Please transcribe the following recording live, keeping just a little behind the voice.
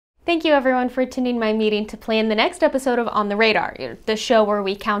Thank you everyone for attending my meeting to plan the next episode of On the Radar, the show where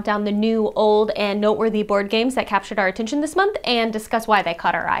we count down the new, old, and noteworthy board games that captured our attention this month and discuss why they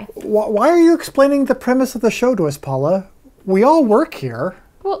caught our eye. Why are you explaining the premise of the show to us, Paula? We all work here.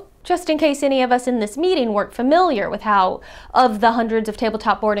 Well, just in case any of us in this meeting weren't familiar with how, of the hundreds of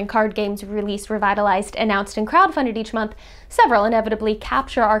tabletop board and card games released, revitalized, announced, and crowdfunded each month, several inevitably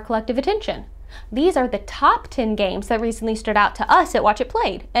capture our collective attention. These are the top 10 games that recently stood out to us at Watch It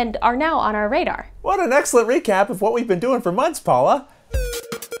Played and are now on our radar. What an excellent recap of what we've been doing for months, Paula.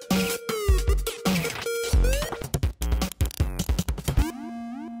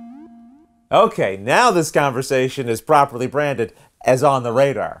 Okay, now this conversation is properly branded as On the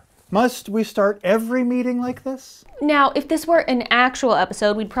Radar. Must we start every meeting like this? Now, if this were an actual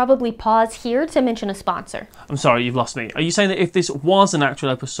episode, we'd probably pause here to mention a sponsor. I'm sorry, you've lost me. Are you saying that if this was an actual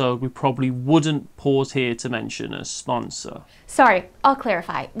episode, we probably wouldn't pause here to mention a sponsor? Sorry, I'll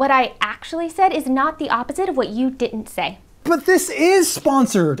clarify. What I actually said is not the opposite of what you didn't say. But this is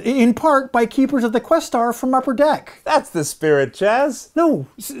sponsored, in part, by Keepers of the Questar from Upper Deck. That's the spirit, Chaz. No,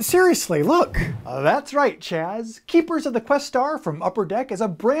 seriously, look. That's right, Chaz. Keepers of the Questar from Upper Deck is a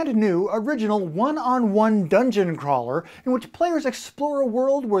brand new, original one-on-one dungeon crawler in which players explore a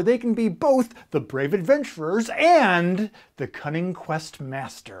world where they can be both the brave adventurers and the cunning quest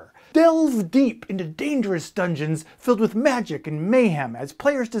master. Delve deep into dangerous dungeons filled with magic and mayhem as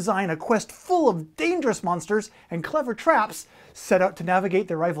players design a quest full of dangerous monsters and clever traps set out to navigate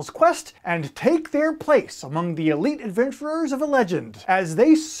their rival's quest and take their place among the elite adventurers of a legend as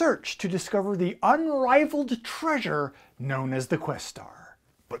they search to discover the unrivaled treasure known as the Questar.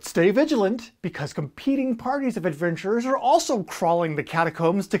 But stay vigilant, because competing parties of adventurers are also crawling the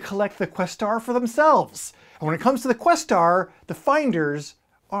catacombs to collect the Questar for themselves. And when it comes to the Questar, the finders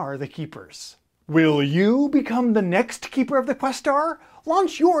are the keepers. Will you become the next keeper of the Questar?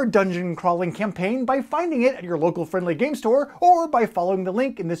 Launch your dungeon crawling campaign by finding it at your local friendly game store or by following the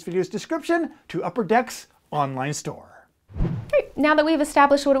link in this video's description to Upper Deck's online store. Great. Now that we've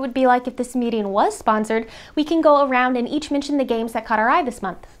established what it would be like if this meeting was sponsored, we can go around and each mention the games that caught our eye this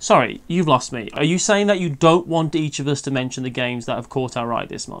month. Sorry, you've lost me. Are you saying that you don't want each of us to mention the games that have caught our eye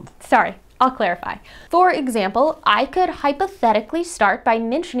this month? Sorry, I'll clarify. For example, I could hypothetically start by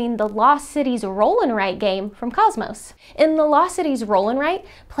mentioning the Lost Cities Roll and Write game from Cosmos. In the Lost Cities Roll and Write,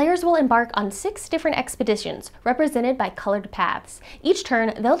 players will embark on 6 different expeditions, represented by colored paths. Each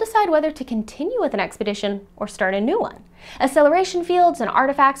turn, they'll decide whether to continue with an expedition or start a new one. Acceleration fields and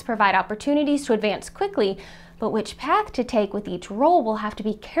artifacts provide opportunities to advance quickly, but which path to take with each roll will have to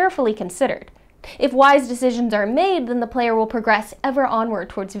be carefully considered. If wise decisions are made, then the player will progress ever onward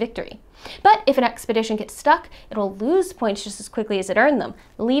towards victory. But if an expedition gets stuck, it'll lose points just as quickly as it earned them,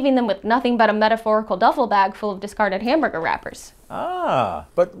 leaving them with nothing but a metaphorical duffel bag full of discarded hamburger wrappers. Ah,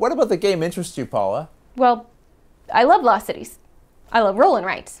 but what about the game interests you, Paula? Well, I love Lost Cities. I love roll and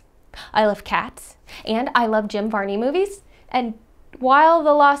writes. I love cats. And I love Jim Varney movies. And while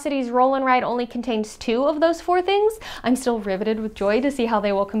the Lost Cities Roll and Write only contains 2 of those 4 things, I'm still riveted with joy to see how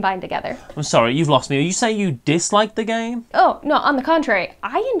they will combine together. I'm sorry, you've lost me. Are you saying you disliked the game? Oh, no, on the contrary.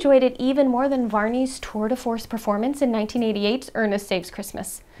 I enjoyed it even more than Varney's tour de force performance in 1988's Ernest Saves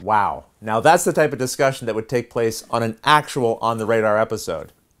Christmas. Wow. Now that's the type of discussion that would take place on an actual On the Radar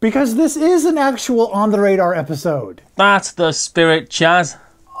episode. Because this is an actual On the Radar episode. That's the spirit, Chaz.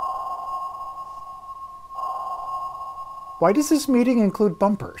 Why does this meeting include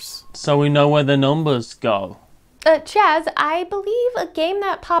bumpers? So we know where the numbers go. Chaz, I believe a game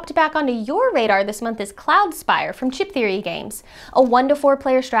that popped back onto your radar this month is Cloudspire from Chip Theory Games, a 1-to-4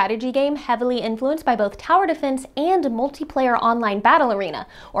 player strategy game heavily influenced by both tower defense and multiplayer online battle arena,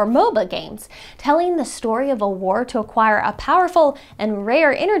 or MOBA games, telling the story of a war to acquire a powerful and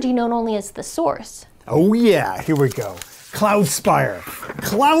rare energy known only as the Source. Oh yeah, here we go. Cloudspire.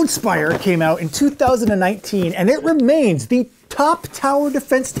 Cloudspire came out in 2019 and it remains the top tower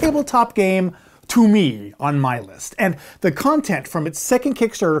defense tabletop game to me on my list. And the content from its second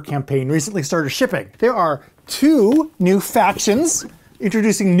Kickstarter campaign recently started shipping. There are 2 new factions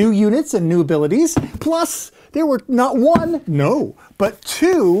introducing new units and new abilities, plus there were not 1, no, but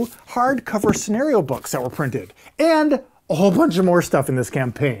 2 hardcover scenario books that were printed, and a whole bunch of more stuff in this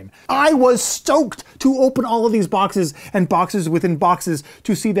campaign. I was stoked to open all of these boxes and boxes within boxes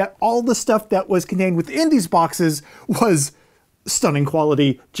to see that all the stuff that was contained within these boxes was stunning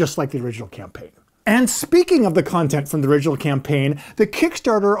quality, just like the original campaign. And speaking of the content from the original campaign, the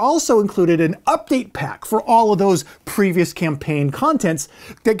Kickstarter also included an update pack for all of those previous campaign contents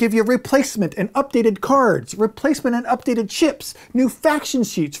that give you replacement and updated cards, replacement and updated chips, new faction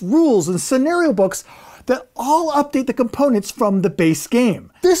sheets, rules, and scenario books that all update the components from the base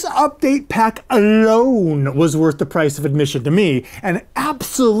game. This update pack alone was worth the price of admission to me, and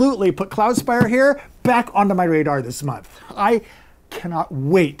absolutely put Cloudspire here back onto my radar this month. I cannot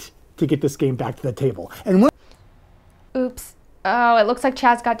wait to get this game back to the table. And when Oops. Oh, it looks like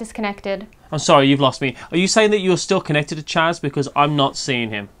Chaz got disconnected. I'm sorry, you've lost me. Are you saying that you're still connected to Chaz? Because I'm not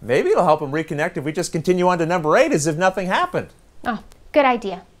seeing him. Maybe it'll help him reconnect if we just continue on to number 8 as if nothing happened. Oh, good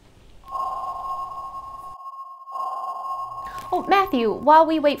idea. Oh, Matthew, while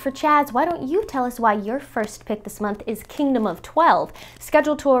we wait for Chaz, why don't you tell us why your first pick this month is Kingdom of 12,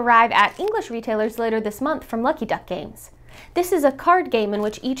 scheduled to arrive at English retailers later this month from Lucky Duck Games. This is a card game in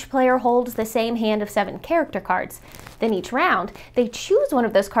which each player holds the same hand of 7 character cards. Then each round, they choose one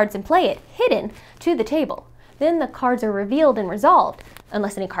of those cards and play it, hidden, to the table. Then the cards are revealed and resolved,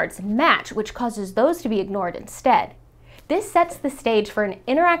 unless any cards match, which causes those to be ignored instead. This sets the stage for an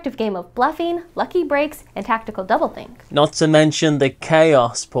interactive game of bluffing, lucky breaks, and tactical doublethink. Not to mention the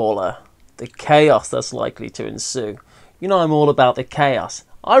chaos, Paula. The chaos that's likely to ensue. You know I'm all about the chaos.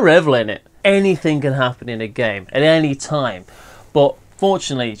 I revel in it. Anything can happen in a game at any time. But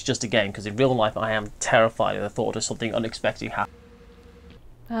fortunately, it's just a game, because in real life I am terrified at the thought of something unexpected happening.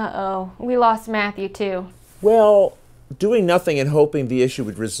 Uh-oh, we lost Matthew too. Well, doing nothing and hoping the issue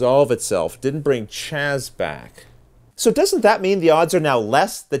would resolve itself didn't bring Chaz back. So doesn't that mean the odds are now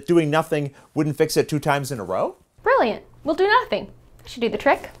less that doing nothing wouldn't fix it 2 times in a row? Brilliant. We'll do nothing. Should do the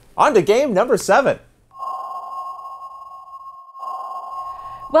trick. On to game number 7.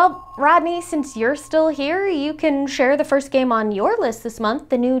 Well, Rodney, since you're still here, you can share the first game on your list this month,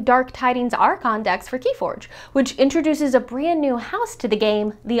 the new Dark Tidings Archon decks for Keyforge, which introduces a brand new house to the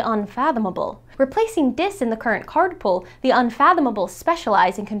game, the Unfathomable. Replacing Dis in the current card pool, the Unfathomable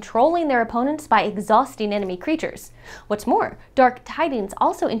specialize in controlling their opponents by exhausting enemy creatures. What's more, Dark Tidings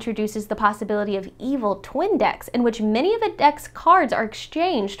also introduces the possibility of evil twin decks, in which many of a deck's cards are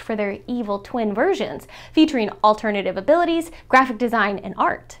exchanged for their evil twin versions, featuring alternative abilities, graphic design, and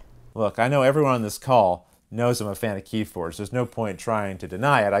art. Look, I know everyone on this call knows I'm a fan of Keyforge. There's no point trying to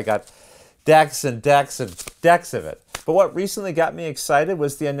deny it. I got decks and decks and decks of it. But what recently got me excited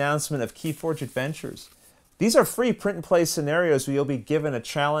was the announcement of Keyforge Adventures. These are free print-and-play scenarios where you'll be given a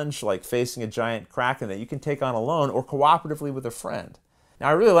challenge like facing a giant kraken that you can take on alone or cooperatively with a friend. Now,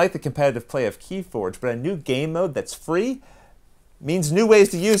 I really like the competitive play of Keyforge, but a new game mode that's free means new ways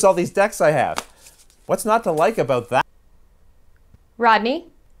to use all these decks I have. What's not to like about that? Rodney?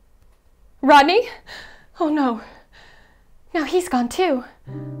 Rodney? Oh no. Now he's gone too.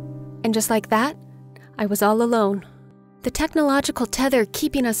 And just like that, I was all alone. The technological tether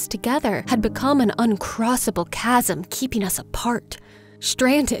keeping us together had become an uncrossable chasm keeping us apart.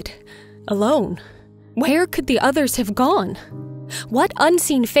 Stranded. Alone. Where could the others have gone? What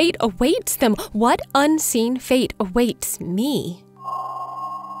unseen fate awaits them? What unseen fate awaits me?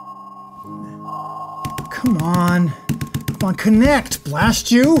 Come on. Come on, connect,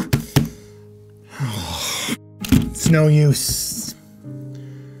 blast you! It's no use.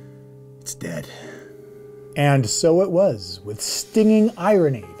 It's dead. And so it was, with stinging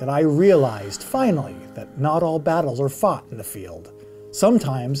irony, that I realized, finally, that not all battles are fought in the field.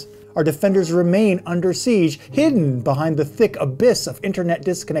 Sometimes, our defenders remain under siege, hidden behind the thick abyss of internet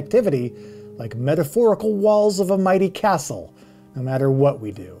disconnectivity, like metaphorical walls of a mighty castle, no matter what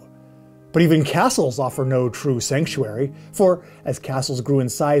we do. But even castles offer no true sanctuary, for as castles grew in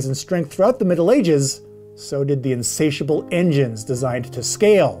size and strength throughout the Middle Ages, so did the insatiable engines designed to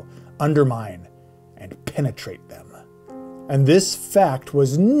scale, undermine, and penetrate them. And this fact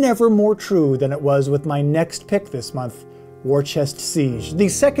was never more true than it was with my next pick this month, War Chest Siege, the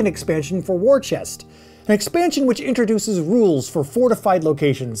second expansion for War Chest, an expansion which introduces rules for fortified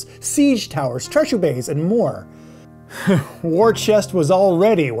locations, siege towers, treasure bays, and more. War Chest was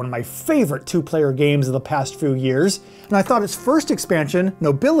already one of my favorite 2-player games of the past few years, and I thought its first expansion,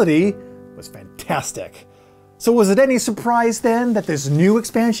 Nobility, was fantastic. So was it any surprise then that this new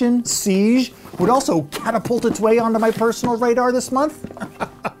expansion, Siege, would also catapult its way onto my personal radar this month?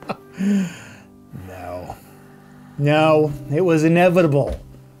 No. No, it was inevitable.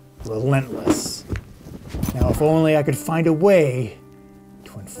 Relentless. Now if only I could find a way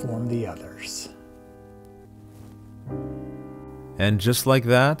to inform the others. And just like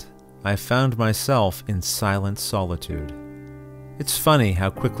that, I found myself in silent solitude. It's funny how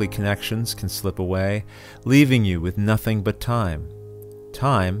quickly connections can slip away, leaving you with nothing but time.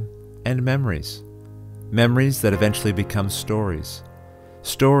 Time and memories. Memories that eventually become stories.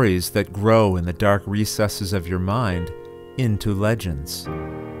 Stories that grow in the dark recesses of your mind into legends.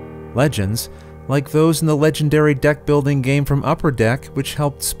 Legends like those in the legendary deck-building game from Upper Deck, which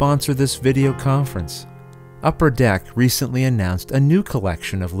helped sponsor this video conference. Upper Deck recently announced a new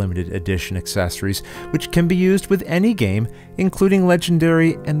collection of limited edition accessories which can be used with any game, including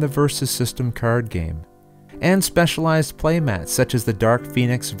Legendary and the Versus System card game. And specialized playmats such as the Dark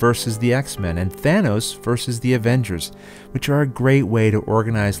Phoenix vs. the X-Men and Thanos vs. the Avengers, which are a great way to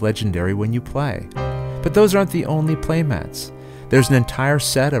organize Legendary when you play. But those aren't the only playmats. There's an entire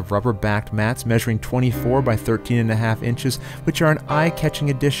set of rubber-backed mats measuring 24 by 13.5 inches, which are an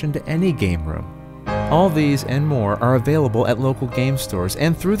eye-catching addition to any game room. All these and more are available at local game stores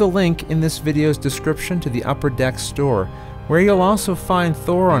and through the link in this video's description to the Upper Deck store, where you'll also find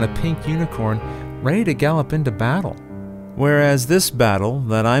Thor on a pink unicorn ready to gallop into battle. Whereas this battle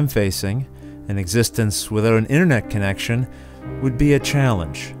that I'm facing, an existence without an internet connection, would be a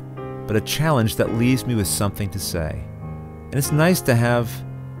challenge, but a challenge that leaves me with something to say. And it's nice to have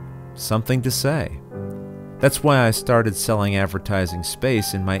something to say. That's why I started selling advertising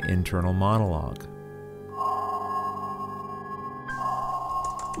space in my internal monologue.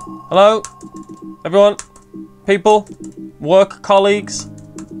 Hello, everyone, people, work colleagues.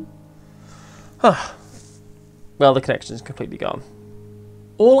 Well, the connection's completely gone.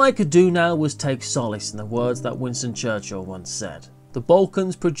 All I could do now was take solace in the words that Winston Churchill once said. The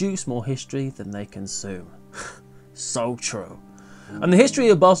Balkans produce more history than they consume. So true. And the history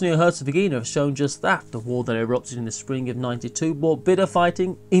of Bosnia-Herzegovina has shown just that. The war that erupted in the spring of '92 brought bitter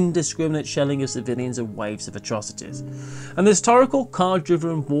fighting, indiscriminate shelling of civilians and waves of atrocities. And the historical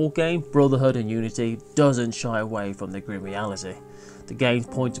card-driven war game, Brotherhood and Unity, doesn't shy away from the grim reality. The game's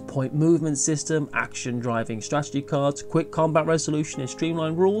point-to-point movement system, action-driving strategy cards, quick combat resolution and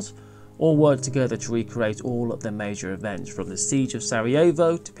streamlined rules all work together to recreate all of the major events, from the Siege of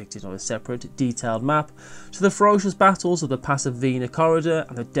Sarajevo, depicted on a separate, detailed map, to the ferocious battles of the Pasavina corridor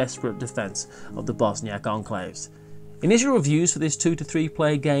and the desperate defence of the Bosniak enclaves. Initial reviews for this 2 to 3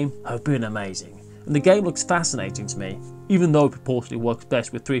 player game have been amazing, and the game looks fascinating to me, even though it purportedly works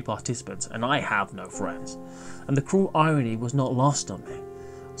best with 3 participants and I have no friends. And the cruel irony was not lost on me,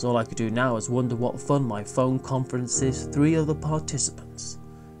 so all I could do now is wonder what fun my phone conference's 3 other participants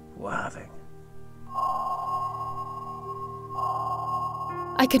were having.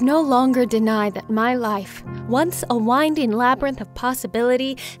 I could no longer deny that my life, once a winding labyrinth of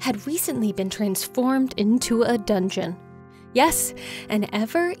possibility, had recently been transformed into a dungeon. Yes, an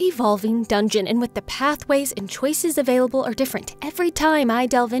ever-evolving dungeon in which the pathways and choices available are different every time I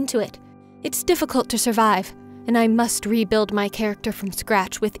delve into it. It's difficult to survive, and I must rebuild my character from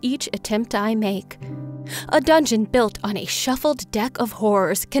scratch with each attempt I make. A dungeon built on a shuffled deck of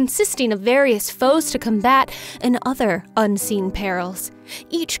horrors, consisting of various foes to combat and other unseen perils.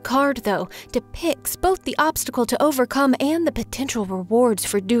 Each card, though, depicts both the obstacle to overcome and the potential rewards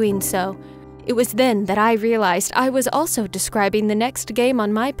for doing so. It was then that I realized I was also describing the next game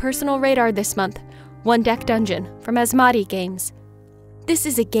on my personal radar this month, One Deck Dungeon from Asmati Games. This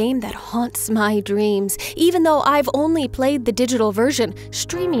is a game that haunts my dreams, even though I've only played the digital version,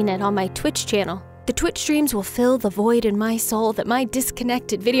 streaming it on my Twitch channel. The Twitch streams will fill the void in my soul that my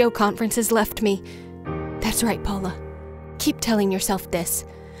disconnected video conferences left me. That's right, Paula. Keep telling yourself this.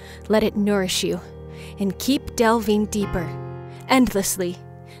 Let it nourish you, and keep delving deeper, endlessly,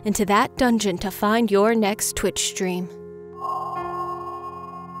 into that dungeon to find your next Twitch stream.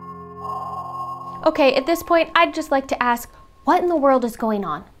 Okay, at this point, I'd just like to ask, what in the world is going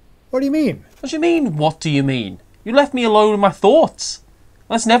on? What do you mean? What do you mean, what do you mean? You left me alone with my thoughts.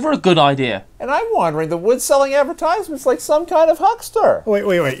 That's never a good idea. And I'm wondering, the wood-selling advertisement's like some kind of huckster.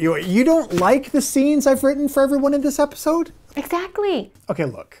 Wait. You don't like the scenes I've written for everyone in this episode? Exactly. Okay,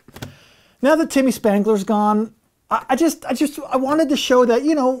 look. Now that Timmy Spangler's gone, I wanted to show that,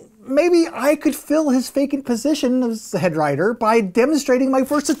 you know, maybe I could fill his vacant position as the head writer by demonstrating my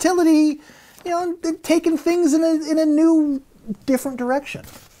versatility, you know, and taking things in a new, different direction.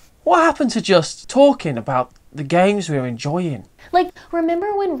 What happened to just talking about the games we were enjoying? Like,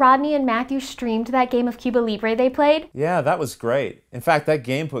 remember when Rodney and Matthew streamed that game of Cuba Libre they played? Yeah, that was great. In fact, that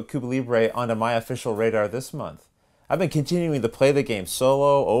game put Cuba Libre onto my official radar this month. I've been continuing to play the game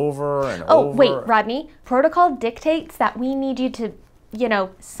solo over and over. Oh, wait, Rodney. Protocol dictates that we need you to, you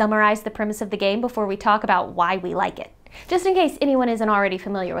know, summarize the premise of the game before we talk about why we like it. Just in case anyone isn't already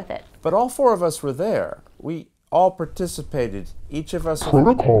familiar with it. But all 4 of us were there. We all participated. Each of us...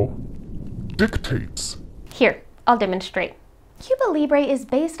 Protocol dictates. Here, I'll demonstrate. Cuba Libre is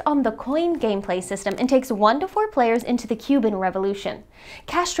based on the coin gameplay system and takes 1 to 4 players into the Cuban Revolution.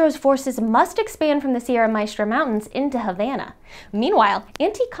 Castro's forces must expand from the Sierra Maestra Mountains into Havana. Meanwhile,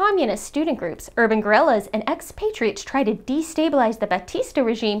 anti-communist student groups, urban guerrillas, and expatriates try to destabilize the Batista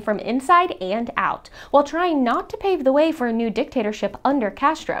regime from inside and out, while trying not to pave the way for a new dictatorship under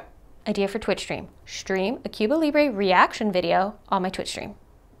Castro. Idea for Twitch stream. Stream a Cuba Libre reaction video on my Twitch stream.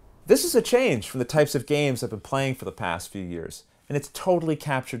 This is a change from the types of games I've been playing for the past few years, and it's totally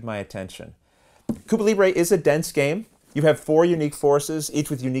captured my attention. Cuba Libre is a dense game. You have 4 unique forces, each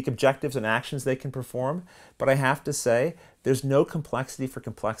with unique objectives and actions they can perform, but I have to say, there's no complexity for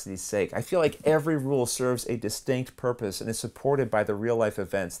complexity's sake. I feel like every rule serves a distinct purpose and is supported by the real-life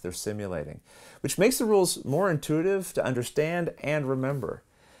events they're simulating, which makes the rules more intuitive to understand and remember.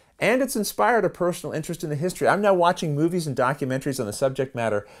 And it's inspired a personal interest in the history. I'm now watching movies and documentaries on the subject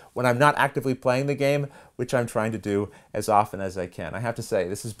matter when I'm not actively playing the game, which I'm trying to do as often as I can. I have to say,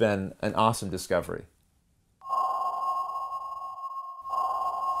 this has been an awesome discovery.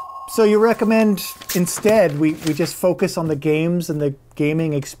 So you recommend instead we just focus on the games and the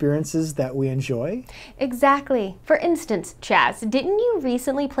gaming experiences that we enjoy? Exactly. For instance, Chaz, didn't you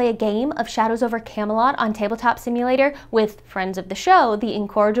recently play a game of Shadows over Camelot on Tabletop Simulator with friends of the show, the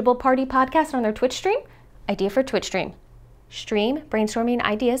Incorrigible Party podcast on their Twitch stream? Idea for Twitch stream. Stream brainstorming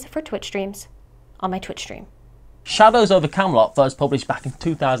ideas for Twitch streams on my Twitch stream. Shadows over Camelot, first published back in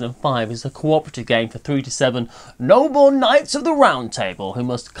 2005, is a cooperative game for 3 to 7 noble knights of the Round Table who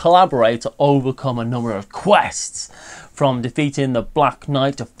must collaborate to overcome a number of quests, from defeating the Black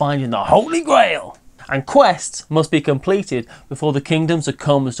Knight to finding the Holy Grail. And quests must be completed before the kingdom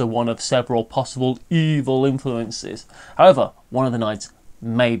succumbs to one of several possible evil influences. However, one of the knights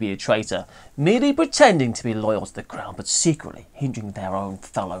may be a traitor, merely pretending to be loyal to the crown but secretly hindering their own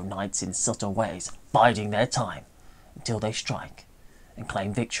fellow knights in subtle ways, biding their time until they strike and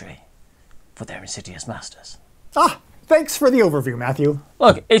claim victory for their insidious masters. Thanks for the overview, Matthew.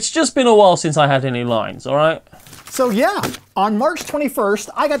 Look, it's just been a while since I had any lines, alright? So yeah, on March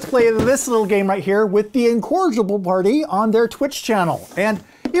 21st, I got to play this little game right here with the Incorrigible Party on their Twitch channel. And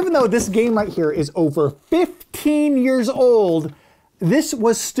even though this game right here is over 15 years old, this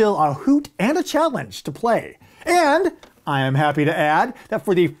was still a hoot and a challenge to play. And I am happy to add that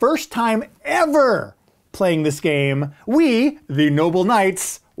for the first time ever playing this game, we, the Noble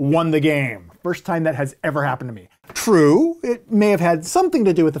Knights, won the game. First time that has ever happened to me. True, it may have had something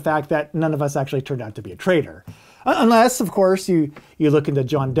to do with the fact that none of us actually turned out to be a traitor. Unless, of course, you look into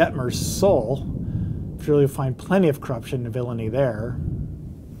John Detmer's soul. I'm sure you'll find plenty of corruption and villainy there,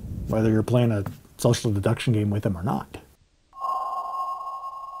 whether you're playing a social deduction game with him or not.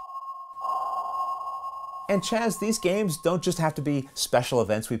 And Chaz, these games don't just have to be special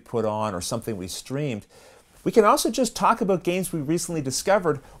events we put on or something we streamed. We can also just talk about games we recently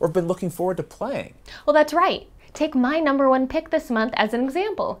discovered or have been looking forward to playing. Well, that's right. Take my #1 pick this month as an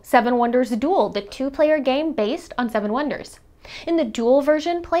example, 7 Wonders Duel, the 2-player game based on 7 Wonders. In the Duel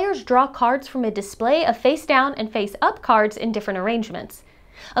version, players draw cards from a display of face-down and face-up cards in different arrangements.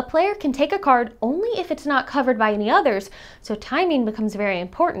 A player can take a card only if it's not covered by any others, so timing becomes very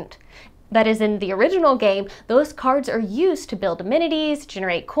important. That is, in the original game, those cards are used to build amenities,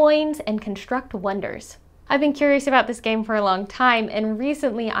 generate coins, and construct wonders. I've been curious about this game for a long time, and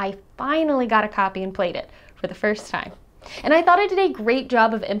recently I finally got a copy and played it for the first time. And I thought it did a great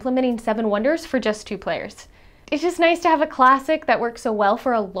job of implementing 7 Wonders for just 2 players. It's just nice to have a classic that works so well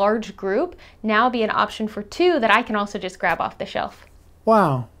for a large group now be an option for 2 that I can also just grab off the shelf.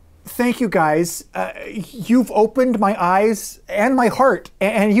 Wow. Thank you, guys. You've opened my eyes and my heart,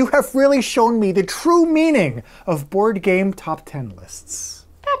 and you have really shown me the true meaning of board game top 10 lists.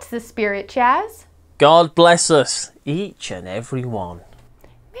 That's the spirit, Chaz. God bless us, each and every one.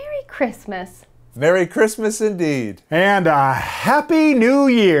 Merry Christmas. Merry Christmas indeed. And a Happy New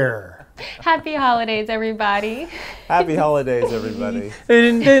Year. Happy holidays, everybody. Happy holidays, everybody.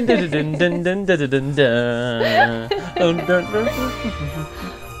 Dun, dun, dun, dun, dun, dun, dun, dun, dun,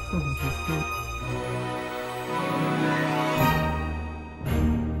 dun.